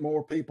signing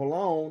more people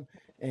on,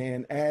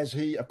 And as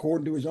he,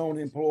 according to his own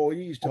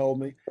employees, told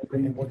me,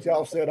 and what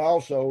y'all said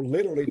also,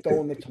 literally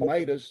throwing the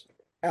tomatoes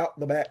out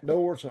the back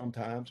door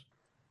sometimes.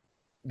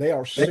 They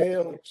are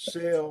sell,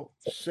 sell,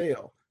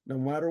 sell. No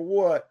matter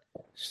what,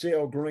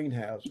 sell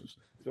greenhouses.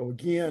 So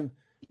again,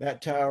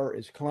 that tower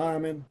is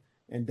climbing,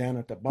 and down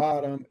at the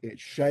bottom,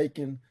 it's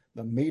shaking.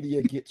 The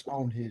media gets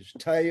on his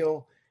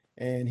tail,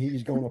 and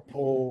he's going to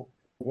pull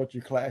what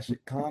your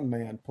classic con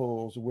man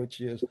pulls,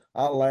 which is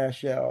I'll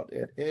lash out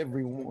at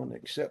everyone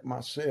except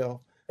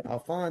myself. I'll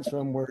find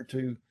somewhere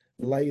to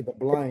lay the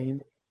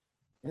blame,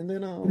 and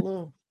then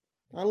I'll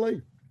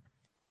leave.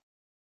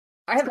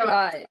 I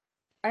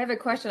have a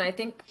question. I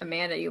think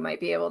Amanda, you might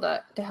be able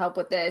to help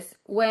with this.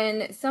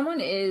 When someone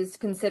is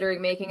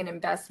considering making an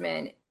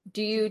investment,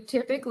 do you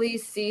typically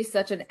see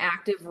such an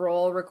active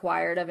role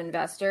required of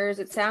investors?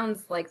 It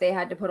sounds like they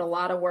had to put a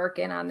lot of work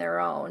in on their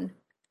own.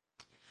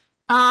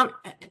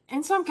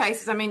 In some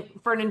cases, I mean,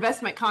 for an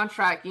investment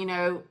contract, you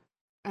know,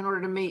 in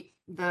order to meet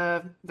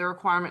the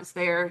requirements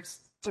there, it's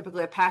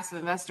typically a passive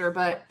investor,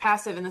 but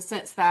passive in the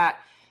sense that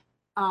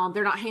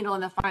they're not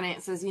handling the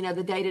finances, you know,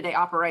 the day-to-day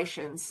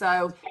operations.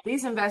 So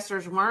these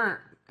investors weren't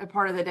a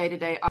part of the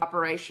day-to-day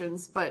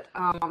operations, but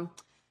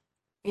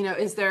you know,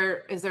 is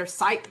there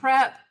site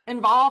prep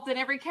involved in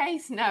every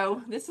case?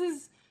 No, this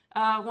is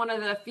one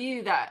of the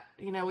few that,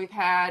 you know, we've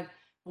had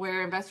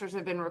where investors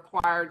have been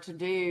required to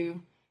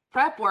do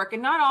prep work,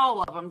 and not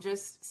all of them,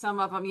 just some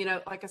of them. You know,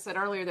 like I said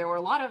earlier, there were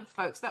a lot of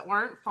folks that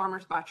weren't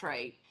farmers by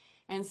trade,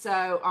 and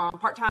so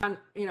part-time,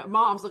 you know,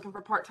 moms looking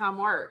for part-time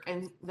work,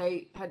 and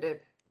they had to,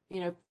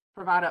 you know,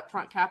 provide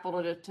upfront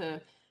capital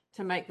to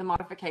make the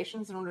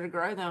modifications in order to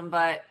grow them.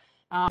 But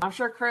I'm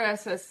sure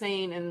Chris has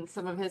seen in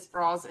some of his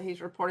frauds that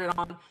he's reported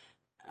on,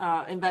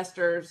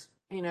 investors,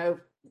 you know,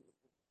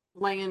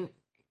 laying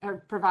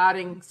or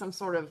providing some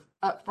sort of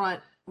upfront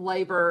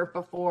labor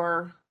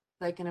before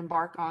they can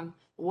embark on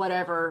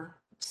whatever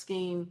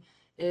scheme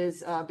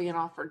is being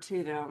offered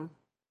to them.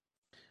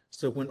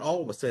 So when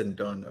all was said and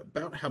done,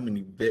 about how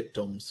many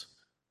victims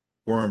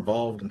were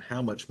involved and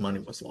how much money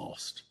was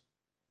lost?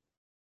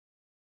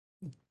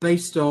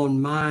 Based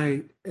on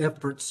my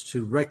efforts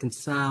to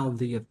reconcile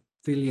the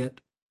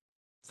affiliate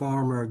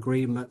farmer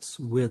agreements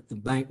with the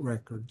bank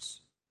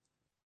records,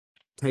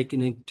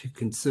 taking into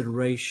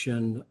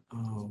consideration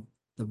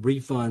the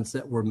refunds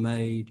that were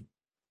made,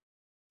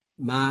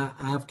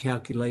 I've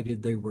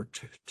calculated there were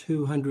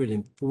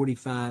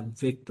 245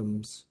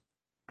 victims,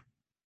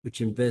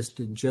 which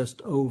invested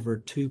just over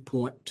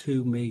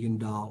 $2.2 million.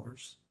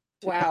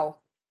 Wow.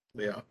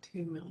 Yeah.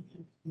 2 million.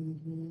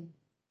 Mm-hmm.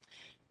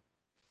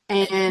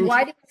 And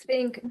why do you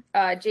think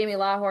Jamie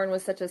Lawhorn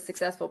was such a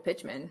successful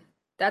pitchman?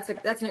 That's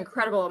an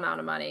incredible amount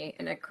of money,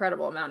 an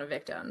incredible amount of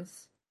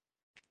victims.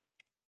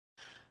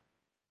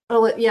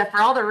 Well, yeah, for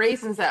all the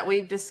reasons that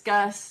we've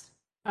discussed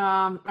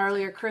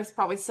earlier, Chris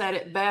probably said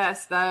it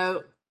best,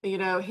 though. You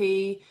know,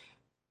 he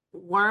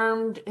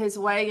wormed his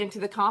way into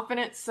the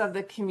confidence of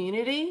the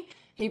community.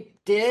 He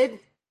did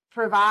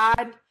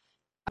provide,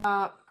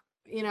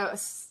 you know,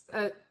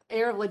 a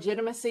air of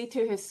legitimacy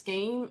to his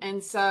scheme,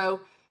 and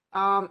so,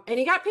 and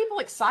he got people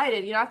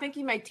excited. You know, I think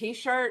he made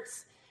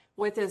T-shirts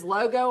with his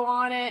logo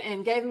on it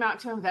and gave them out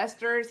to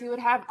investors. He would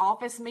have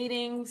office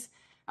meetings.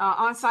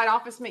 On-site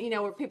office, you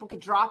know, where people could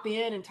drop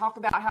in and talk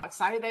about how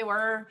excited they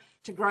were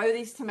to grow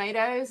these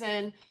tomatoes.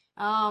 And,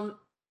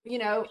 you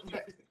know,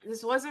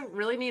 this was a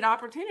really neat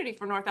opportunity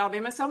for North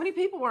Alabama. So many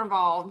people were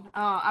involved.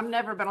 I've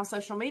never been on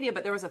social media,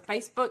 but there was a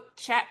Facebook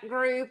chat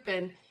group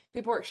and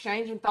people were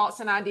exchanging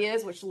thoughts and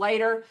ideas, which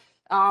later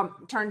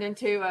turned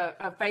into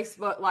a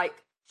Facebook like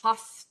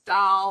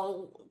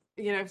hostile,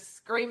 you know,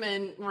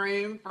 screaming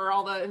room for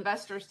all the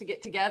investors to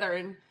get together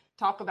and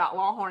talk about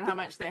Lawhorn, how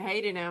much they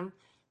hated him.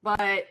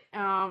 But,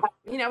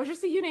 you know, it was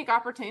just a unique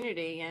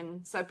opportunity.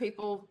 And so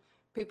people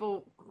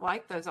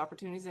like those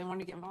opportunities. They want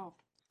to get involved.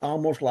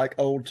 Almost like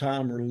old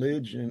time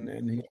religion.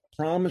 And he's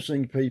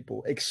promising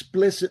people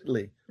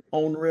explicitly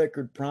on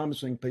record,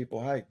 promising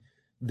people, hey,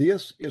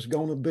 this is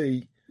going to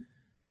be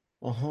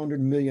 $100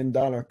 million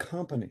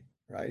company,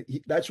 right?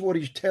 That's what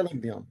he's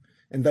telling them.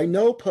 And they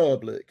know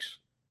Publix,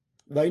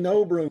 they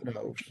know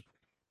Bruno's,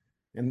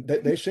 and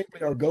they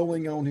simply are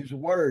going on his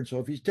word. So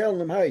if he's telling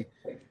them, hey,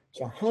 it's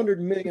 $100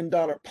 million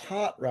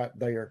pot right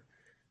there.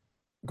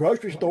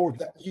 Grocery stores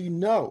that you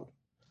know,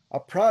 a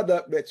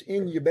product that's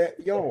in your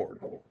backyard,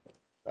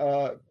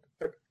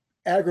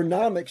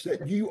 agronomics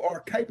that you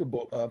are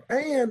capable of,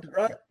 and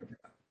right,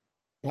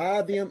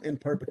 buy them in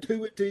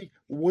perpetuity.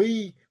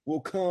 We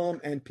will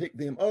come and pick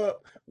them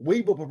up.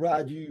 We will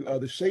provide you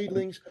the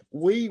seedlings.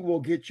 We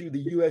will get you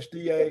the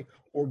USDA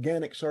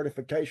organic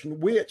certification,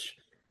 which,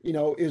 you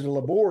know, is a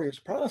laborious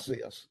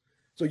process.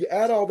 So you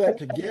add all that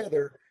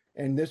together,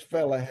 and this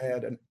fella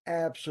had an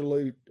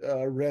absolute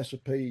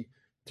recipe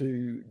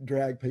to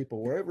drag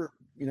people wherever,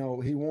 you know,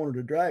 he wanted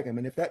to drag them.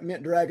 And if that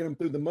meant dragging them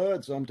through the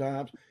mud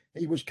sometimes,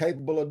 he was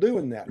capable of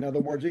doing that. In other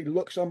words, he'd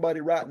look somebody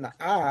right in the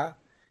eye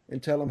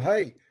and tell them,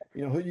 hey,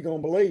 you know, who you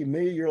going to believe,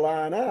 me or your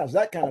lying eyes,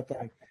 that kind of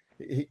thing.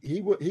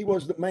 He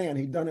was the man.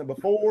 He'd done it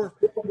before.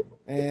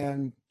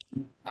 And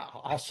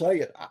I say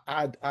it.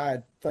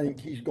 I think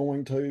he's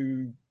going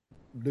to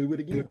do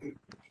it again.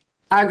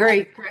 I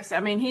agree, Chris.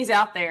 I mean, he's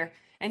out there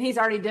and he's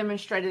already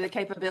demonstrated the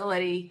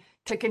capability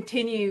to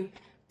continue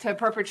to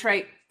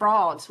perpetrate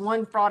frauds,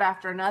 one fraud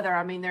after another.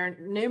 I mean, they're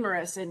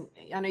numerous, and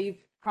I know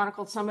you've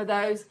chronicled some of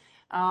those.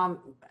 I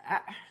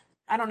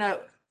don't know.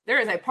 There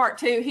is a part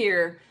two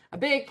here, a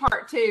big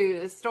part two.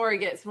 The story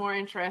gets more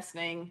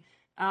interesting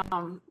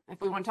if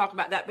we want to talk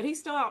about that. But he's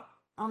still out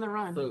on the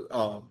run.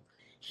 So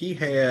he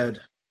had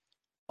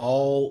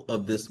all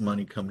of this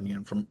money coming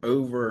in from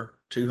over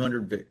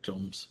 200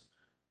 victims,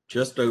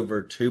 just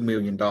over $2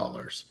 million.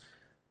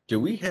 Do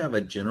we have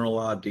a general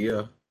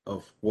idea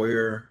of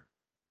where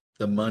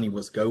the money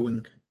was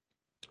going?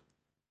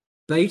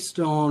 Based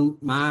on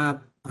my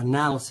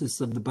analysis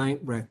of the bank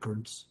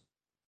records,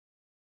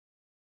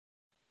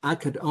 I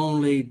could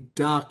only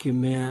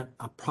document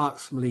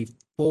approximately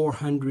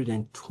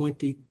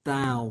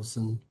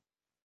 420,000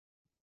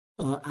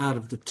 out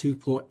of the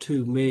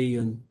 2.2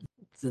 million.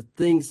 The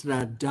things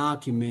that I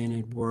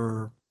documented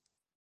were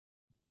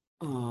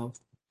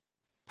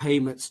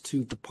payments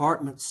to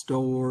department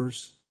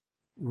stores,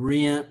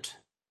 rent.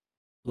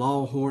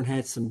 Lawhorn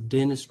had some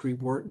dentistry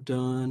work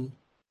done.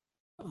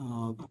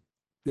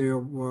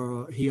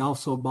 He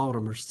also bought a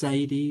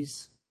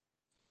Mercedes.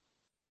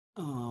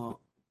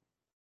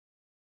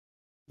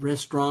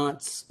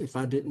 Restaurants, if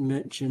I didn't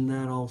mention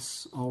that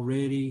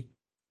already.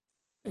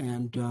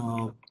 And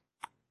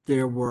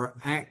there were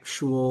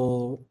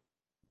actual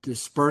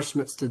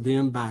disbursements to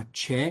them by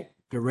check,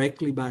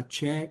 directly by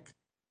check.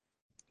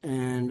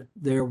 And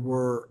there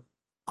were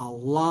a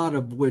lot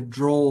of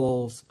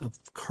withdrawals of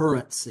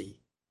currency,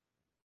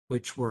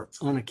 which were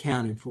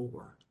unaccounted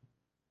for.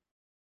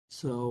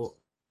 So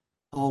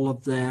all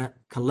of that,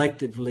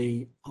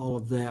 collectively, all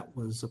of that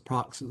was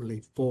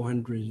approximately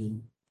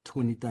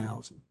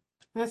 420,000.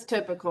 That's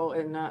typical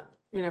in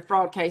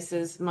fraud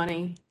cases,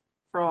 money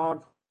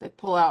fraud. The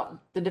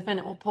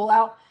defendant will pull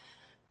out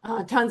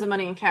tons of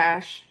money in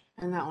cash,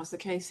 and that was the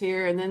case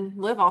here, and then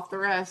live off the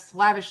rest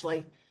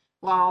lavishly,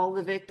 while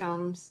the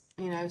victims,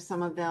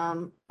 some of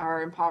them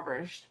are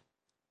impoverished.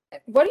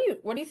 What do you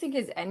think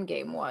his end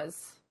game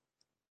was?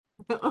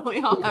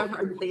 We all have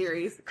our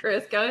theories.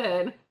 Chris, go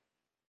ahead.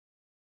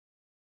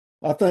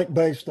 I think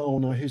based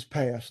on his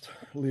past,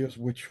 Liz,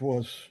 which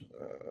was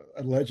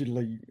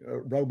allegedly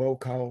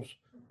robocalls,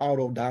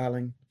 auto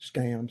dialing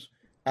scams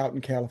out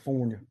in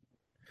California,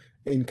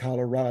 in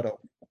Colorado.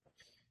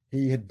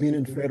 He had been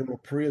in federal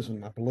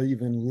prison, I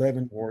believe in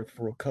Leavenworth,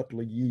 for a couple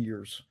of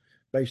years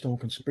based on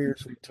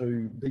conspiracy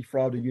to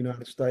defraud the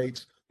United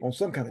States on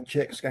some kind of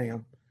check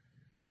scam.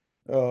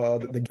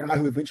 The guy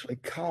who eventually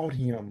caught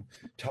him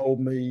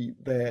told me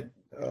that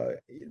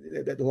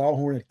that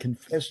Lawhorn had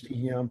confessed to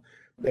him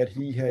that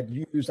he had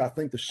used, I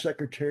think, the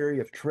Secretary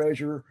of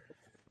Treasury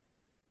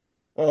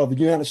of the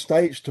United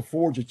States to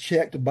forge a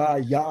check to buy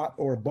a yacht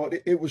or a boat.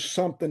 It was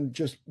something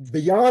just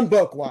beyond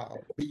buck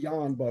wild,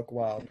 beyond buck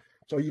wild.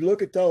 So you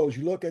look at those,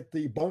 you look at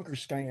the bunker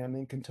scam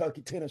in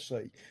Kentucky,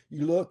 Tennessee,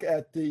 you look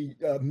at the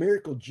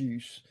miracle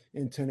juice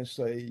in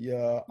Tennessee,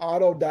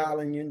 auto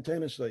dialing in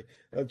Tennessee,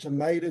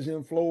 tomatoes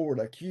in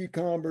Florida,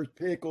 cucumbers,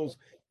 pickles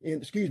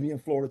in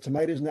Florida,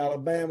 tomatoes in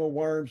Alabama,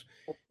 worms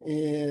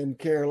in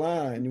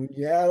Carolina. And when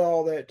you add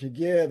all that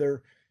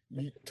together,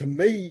 to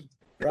me,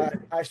 right,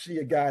 I see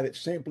a guy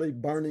that's simply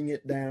burning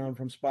it down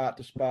from spot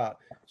to spot.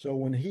 So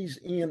when he's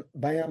in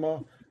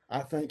Bama, I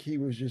think he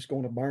was just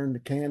going to burn the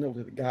candle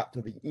till it got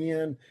to the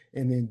end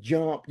and then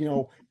jump.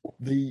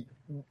 The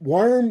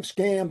worm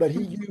scam that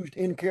he used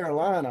in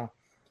Carolina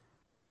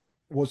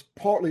was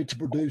partly to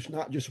produce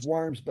not just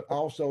worms, but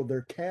also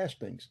their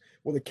castings.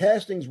 Well, the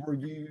castings were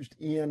used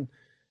in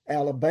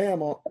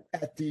Alabama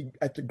at the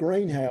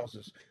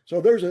greenhouses.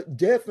 So there's a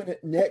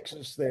definite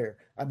nexus there.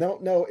 I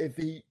don't know if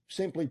he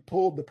simply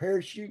pulled the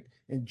parachute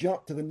and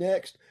jumped to the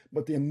next,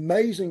 but the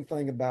amazing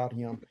thing about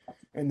him,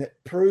 and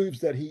that proves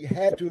that he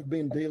had to have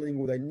been dealing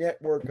with a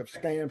network of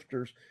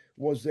scamsters,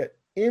 was that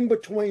in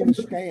between the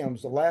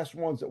scams, the last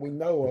ones that we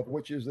know of,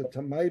 which is the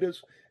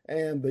tomatoes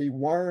and the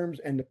worms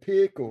and the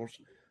pickles,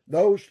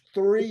 those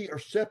three are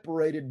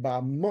separated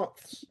by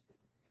months.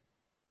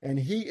 And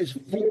he is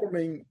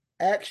forming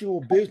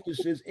actual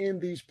businesses in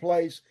these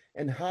places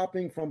and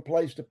hopping from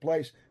place to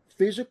place,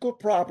 physical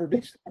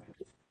properties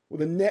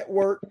with a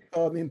network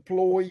of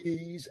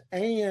employees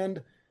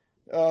and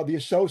the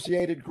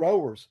associated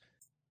growers.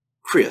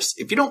 Chris,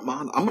 if you don't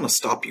mind, I'm going to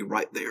stop you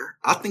right there.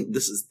 I think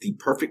this is the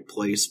perfect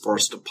place for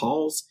us to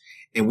pause,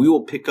 and we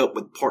will pick up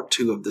with part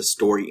 2 of this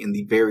story in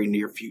the very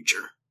near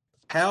future.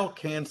 How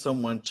can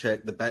someone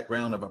check the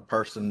background of a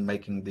person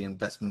making the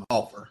investment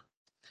offer?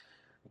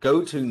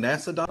 Go to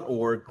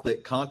nasa.org,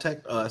 click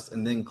Contact Us,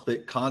 and then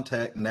click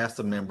Contact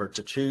NASA Member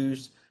to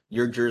choose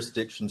your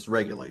jurisdiction's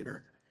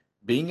regulator.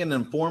 Being an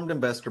informed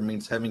investor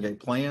means having a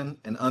plan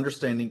and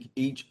understanding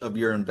each of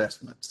your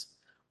investments.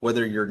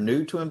 Whether you're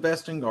new to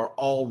investing or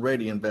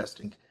already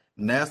investing,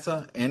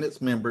 NASA and its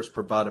members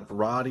provide a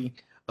variety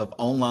of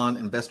online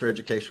investor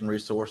education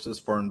resources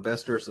for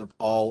investors of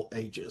all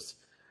ages.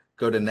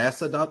 Go to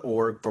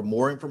nasa.org for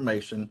more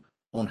information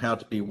on how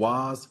to be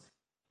wise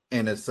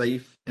and a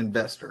safe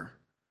investor.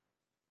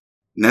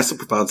 NASA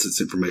provides its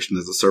information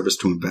as a service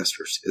to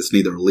investors. It's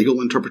neither a legal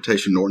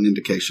interpretation nor an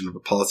indication of a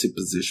policy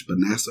position by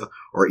NASA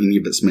or any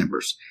of its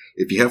members.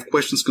 If you have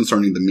questions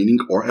concerning the meaning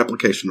or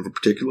application of a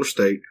particular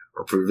state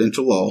or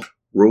provincial law,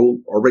 rule,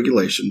 or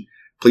regulation,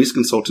 please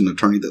consult an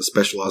attorney that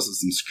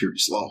specializes in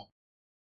securities law.